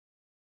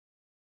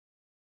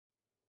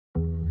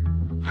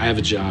I have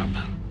a job.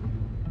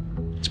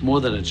 It's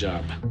more than a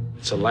job.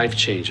 It's a life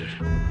changer.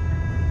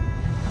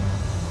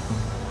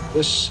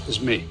 This is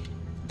me.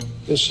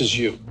 This is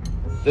you.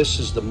 This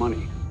is the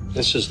money.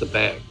 This is the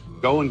bag.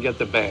 Go and get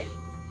the bag.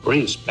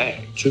 Bring this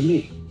bag to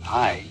me.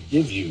 I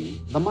give you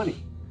the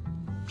money.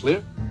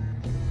 Clear?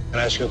 Can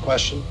I ask you a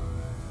question?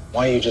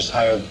 Why don't you just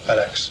hire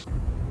FedEx?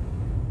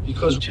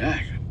 Because,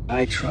 Jack,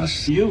 I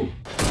trust you.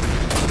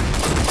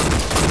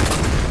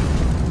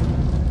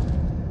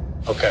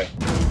 Okay.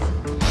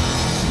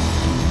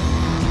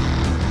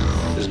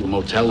 There's a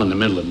motel in the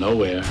middle of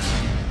nowhere.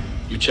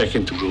 You check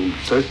into room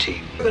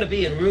 13. You're gonna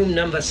be in room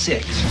number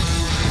 6.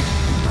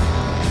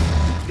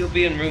 You'll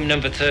be in room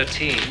number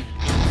 13.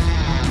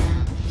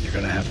 You're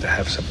gonna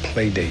have some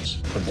play dates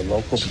for the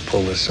locals to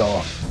pull this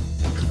off.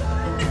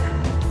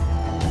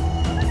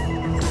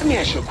 Let me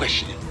ask you a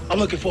question. I'm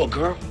looking for a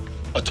girl,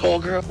 a tall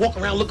girl,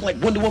 walking around looking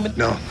like Wonder Woman.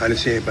 No, I didn't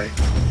see anybody.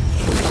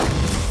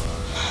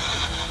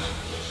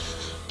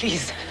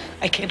 Please,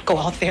 I can't go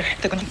out there.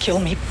 They're gonna kill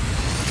me.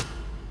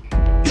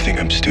 You think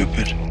I'm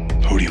stupid?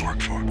 Who do you work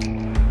for?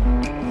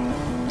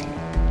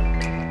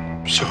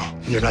 So,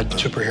 you're not a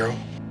superhero?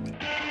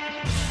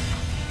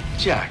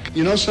 Jack,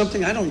 you know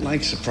something? I don't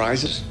like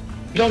surprises.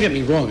 Don't get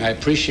me wrong, I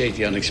appreciate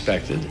the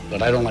unexpected,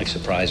 but I don't like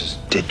surprises.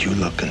 Did you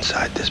look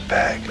inside this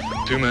bag?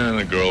 2 men and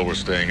a girl were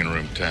staying in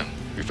room 10.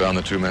 We found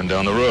the 2 men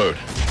down the road.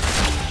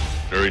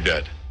 Very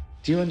dead.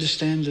 Do you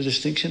understand the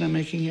distinction I'm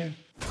making here?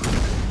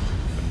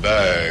 The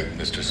bag,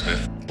 Mr.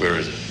 Smith. Where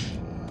is it?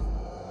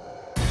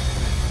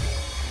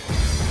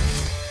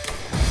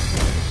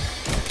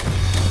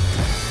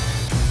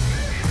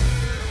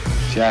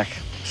 Jack,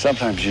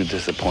 sometimes you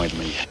disappoint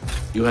me.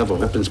 You have a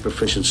weapons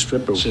proficient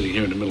stripper sitting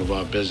here in the middle of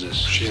our business.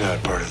 She's not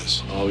a part of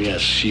this. Oh,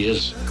 yes, she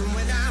is.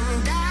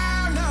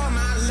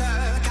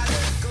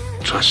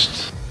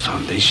 Trust,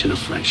 foundation of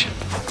friendship.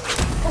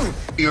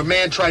 Your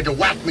man tried to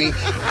whack me.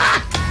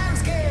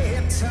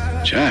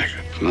 Jack,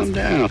 calm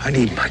down. I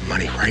need my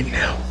money right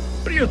now.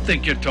 What do you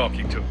think you're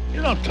talking to?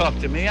 You don't talk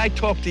to me, I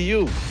talk to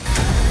you.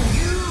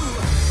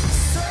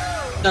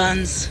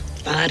 Guns,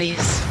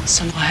 bodies.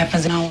 So what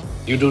happens now?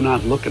 You do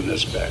not look in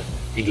this bag.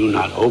 You do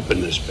not open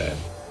this bag.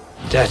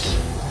 Death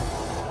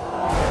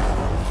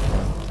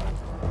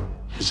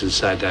is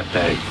inside that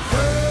bag.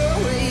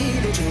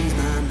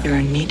 You're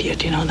an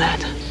idiot, you know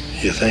that?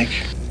 You think?